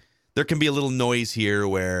can be a little noise here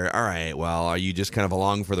where, all right, well, are you just kind of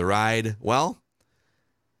along for the ride? Well,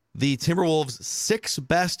 the Timberwolves' 6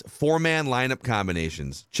 best 4-man lineup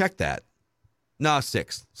combinations. Check that. No,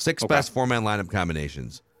 6. 6 best 4-man lineup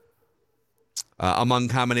combinations. Among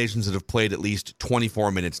combinations that have played at least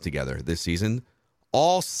 24 minutes together this season,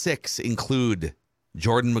 all 6 include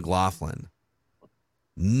Jordan McLaughlin.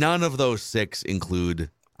 None of those 6 include,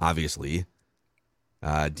 obviously,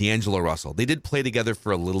 D'Angelo Russell. They did play together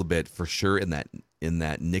for a little bit, for sure, in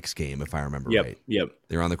that Knicks game, if I remember right. Yep.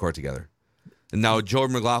 They were on the court together. And now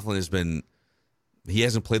Jordan McLaughlin he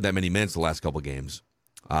hasn't played that many minutes the last couple games,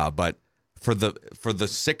 but for the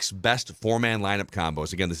 6 best 4-man lineup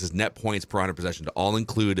combos, again, this is net points per 100 possession, to all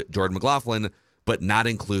include Jordan McLaughlin, but not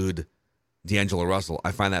include D'Angelo Russell.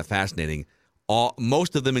 I find that fascinating.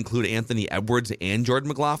 Most of them include Anthony Edwards and Jordan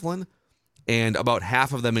McLaughlin, and about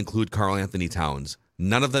half of them include Karl Anthony Towns.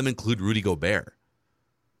 None of them include Rudy Gobert.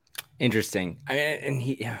 Interesting.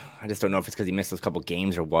 I just don't know if it's because he missed those couple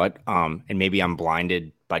games or what. And maybe I'm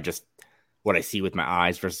blinded by just what I see with my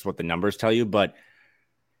eyes versus what the numbers tell you, but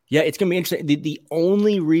yeah, it's going to be interesting. The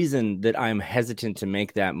only reason that I'm hesitant to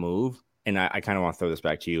make that move, and I kind of want to throw this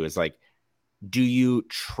back to you, is like, do you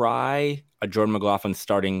try a Jordan McLaughlin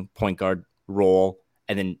starting point guard role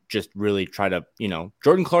and then just really try to,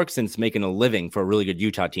 Jordan Clarkson's making a living for a really good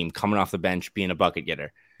Utah team coming off the bench, being a bucket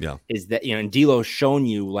getter. Yeah. Is that, and D'Lo's shown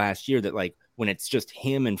you last year that like when it's just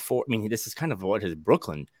him and this is kind of what his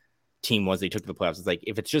Brooklyn team was. They took to the playoffs. It's like,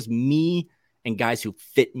 if it's just me and guys who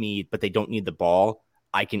fit me, but they don't need the ball,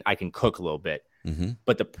 I can cook a little bit.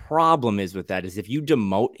 But the problem is with that is if you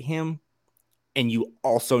demote him and you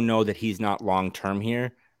also know that he's not long-term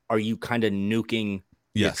here, are you kind of nuking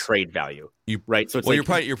your trade value? Right. So it's you're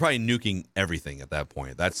probably nuking everything at that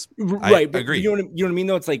point. That's right. I agree. You know what I mean?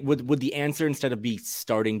 Though it's like, would the answer, instead of be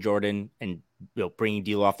starting Jordan and bringing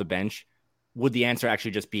D'Lo off the bench, would the answer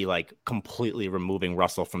actually just be like completely removing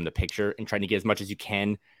Russell from the picture and trying to get as much as you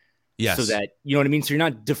can? Yes. So that, you know what I mean? So you're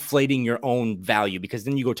not deflating your own value, because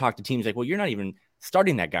then you go talk to teams like, well, you're not even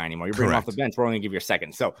starting that guy anymore. You're bringing him off the Correct. bench. We're only going to give you a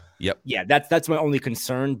second. So, Yep. yeah, that's my only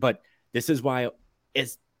concern. But this is why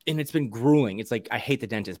it's been grueling. It's like, I hate the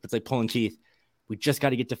dentist, but it's like pulling teeth. We just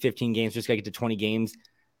got to get to 15 games. Just got to get to 20 games.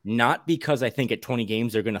 Not because I think at 20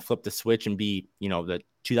 games they're going to flip the switch and be, the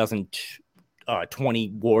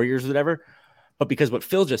 2020 Warriors or whatever, but because what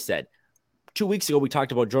Phil just said. 2 weeks ago, we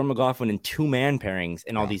talked about Jordan McLaughlin in 2-man pairings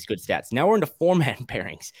and all these good stats. Now we're into 4-man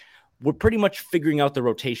pairings. We're pretty much figuring out the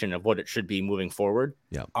rotation of what it should be moving forward.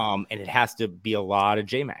 Yeah. And it has to be a lot of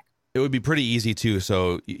J-Mac. It would be pretty easy too.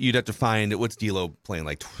 So you'd have to find what's D'Lo playing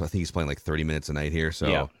like. I think he's playing like 30 minutes a night here. So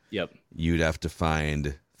Yeah. Yep. you'd have to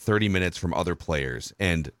find 30 minutes from other players.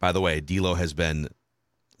 And by the way, D'Lo has been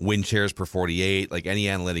win shares per 48. Like any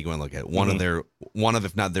analytic you want to look at, one of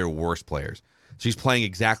if not their worst players. So he's playing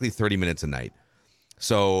exactly 30 minutes a night.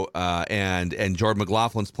 So and Jordan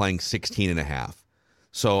McLaughlin's playing 16 and a half.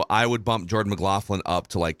 So I would bump Jordan McLaughlin up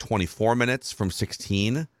to like 24 minutes from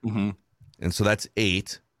 16. Mm-hmm. And so that's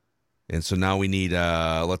 8. And so now we need,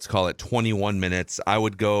 let's call it 21 minutes. I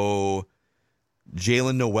would go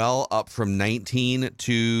Jalen Noel up from 19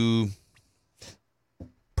 to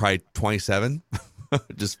probably 27.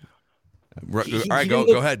 Just all right,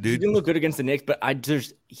 go ahead, dude. He didn't look good against the Knicks, but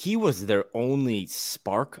he was their only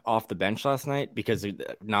spark off the bench last night because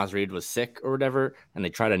Naz Reid was sick or whatever, and they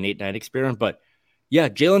tried a Nate Knight experiment. But yeah,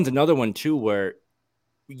 Jalen's another one too, where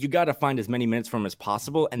you got to find as many minutes from him as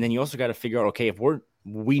possible, and then you also got to figure out, okay, if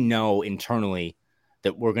we know internally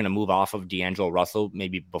that we're going to move off of D'Angelo Russell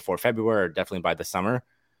maybe before February or definitely by the summer,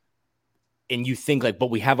 and you think like, but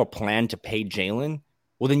we have a plan to pay Jalen.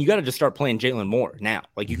 Well, then you got to just start playing Jalen more now.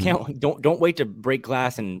 Like you can't don't wait to break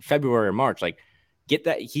glass in February or March. Like get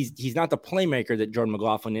that he's not the playmaker that Jordan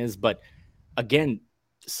McLaughlin is, but again,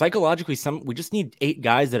 psychologically, we just need 8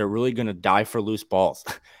 guys that are really going to die for loose balls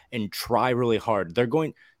and try really hard.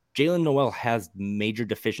 Jalen Noel has major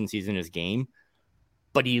deficiencies in his game,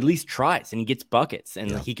 but he at least tries and he gets buckets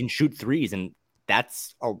and he can shoot threes, and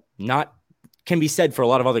that's can be said for a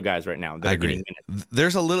lot of other guys right now. I agree.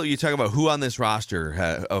 There's a little, you talk about who on this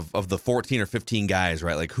roster of the 14 or 15 guys,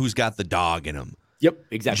 right? Like who's got the dog in him? Yep,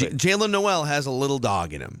 exactly. Jalen Noel has a little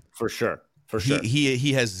dog in him. For sure. Sure.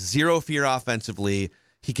 He has zero fear offensively.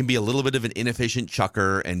 He can be a little bit of an inefficient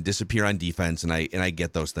chucker and disappear on defense, and I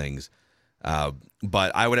get those things.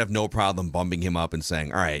 But I would have no problem bumping him up and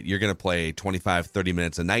saying, all right, you're going to play 25, 30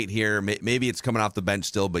 minutes a night here. Maybe it's coming off the bench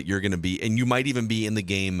still, but you're going to be, and you might even be in the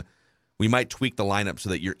game. We might tweak the lineup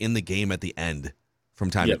so that you're in the game at the end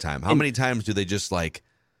from time to time. How many times do they just like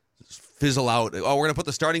fizzle out? Oh, we're going to put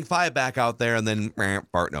the starting 5 back out there and then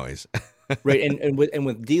fart noise. Right. And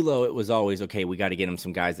with D'Lo, it was always, okay, we got to get him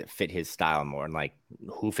some guys that fit his style more. And like,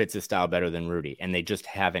 who fits his style better than Rudy? And they just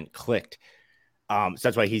haven't clicked. So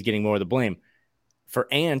that's why he's getting more of the blame. For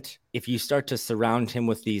Ant, if you start to surround him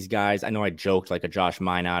with these guys, I know I joked like a Josh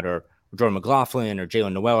Minot or Jordan McLaughlin or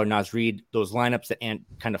Jalen Noel or Naz Reid, those lineups that Ant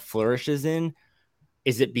kind of flourishes in,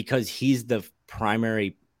 is it because he's the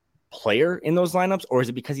primary player in those lineups, or is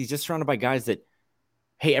it because he's just surrounded by guys that,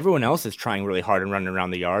 hey, everyone else is trying really hard and running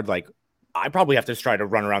around the yard? Like, I probably have to try to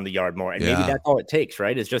run around the yard more. And maybe that's all it takes,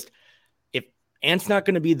 right? It's just, if Ant's not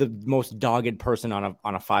going to be the most dogged person on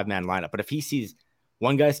a 5-man lineup, but if he sees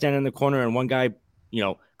one guy standing in the corner and one guy,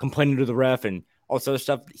 complaining to the ref and all this other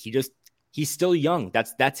stuff, he's still young.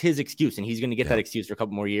 That's his excuse, and he's going to get that excuse for a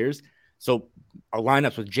couple more years. So our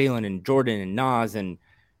lineups with Jalen and Jordan and Naz and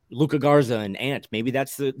Luka Garza and Ant, maybe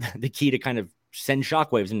that's the key to kind of send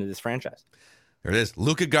shockwaves into this franchise. There it is.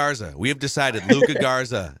 Luka Garza. We have decided Luka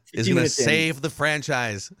Garza is going to save the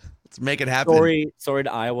franchise. Let's make it happen. Sorry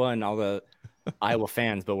to Iowa and all the Iowa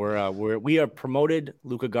fans, but we are promoted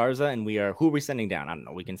Luka Garza, and who are we sending down? I don't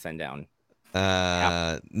know. We can send down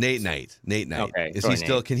Nate Knight. Okay, is he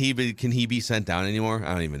still? Nate. Can he be sent down anymore?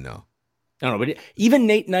 I don't even know. I don't know, but even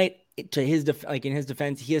Nate Knight, to his in his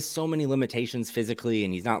defense, he has so many limitations physically,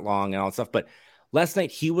 and he's not long and all that stuff. But last night,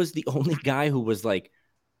 he was the only guy who was like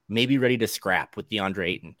maybe ready to scrap with DeAndre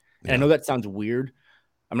Ayton. And I know that sounds weird.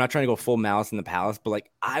 I'm not trying to go full Malice in the Palace, but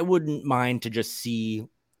like I wouldn't mind to just see,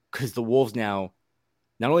 because the Wolves now,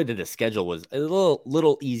 not only did the schedule was a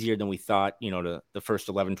little easier than we thought, the first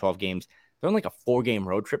 11, 12 games. They're on like a 4-game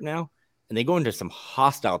road trip now, and they go into some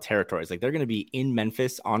hostile territories. Like they're going to be in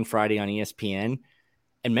Memphis on Friday on ESPN,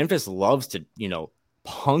 and Memphis loves to,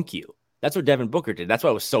 punk you. That's what Devin Booker did. That's why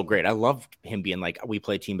it was so great. I loved him being like, we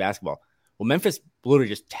play team basketball. Well, Memphis literally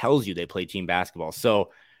just tells you they play team basketball. So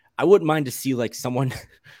I wouldn't mind to see like someone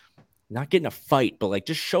not getting a fight, but like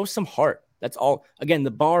just show some heart. That's all. Again, the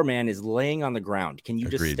bar, man, is laying on the ground. Can you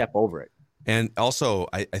just step over it? And also,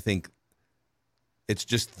 I think it's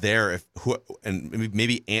just there and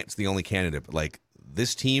maybe Ant's the only candidate, but like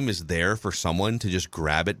this team is there for someone to just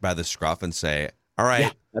grab it by the scruff and say, all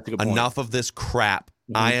right, that's a good point. Enough of this crap.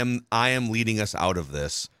 I am leading us out of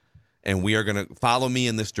this, and we are going to follow me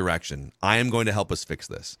in this direction. I am going to help us fix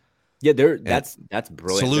this. Yeah, that's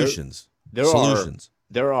brilliant. Solutions.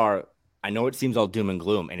 There are, I know it seems all doom and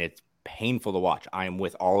gloom, and it's painful to watch. I am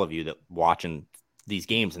with all of you that watching these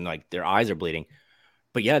games and like their eyes are bleeding.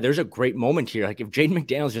 But yeah, there's a great moment here. Like if Jaden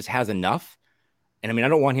McDaniels just has enough, and I mean, I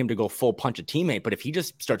don't want him to go full punch a teammate, but if he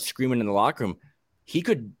just starts screaming in the locker room, he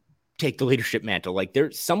could take the leadership mantle. Like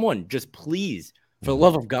there's someone just please, for the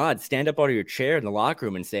love of God, stand up out of your chair in the locker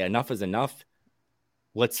room and say, enough is enough.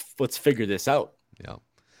 Let's figure this out. Yeah.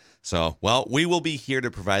 So, well, we will be here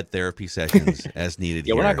to provide therapy sessions as needed.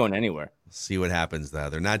 Yeah, we're not going anywhere. See what happens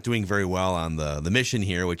though. They're not doing very well on the mission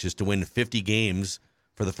here, which is to win 50 games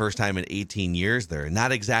for the first time in 18 years. They're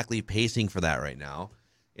not exactly pacing for that right now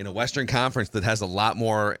in a Western Conference that has a lot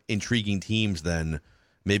more intriguing teams than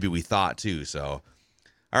maybe we thought too. So,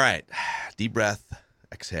 all right, deep breath,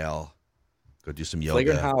 exhale, go do some yoga.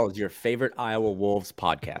 Flagrant Howls, your favorite Iowa Wolves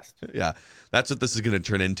podcast. Yeah, that's what this is going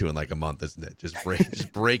to turn into in like a month, isn't it? Just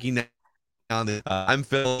breaking down. I'm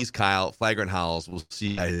Phil, he's Kyle, Flagrant Howls. We'll see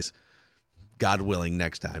you guys, God willing,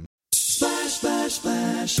 next time. Splash, splash,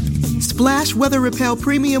 splash. Splash Weather Repel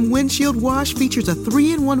Premium Windshield Wash features a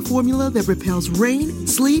 3-in-1 formula that repels rain,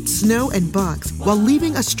 sleet, snow, and bugs while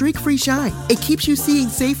leaving a streak-free shine. It keeps you seeing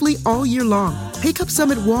safely all year long. Pick up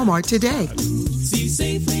some at Walmart today. See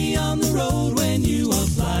safely on the road when you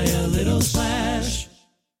apply a little splash.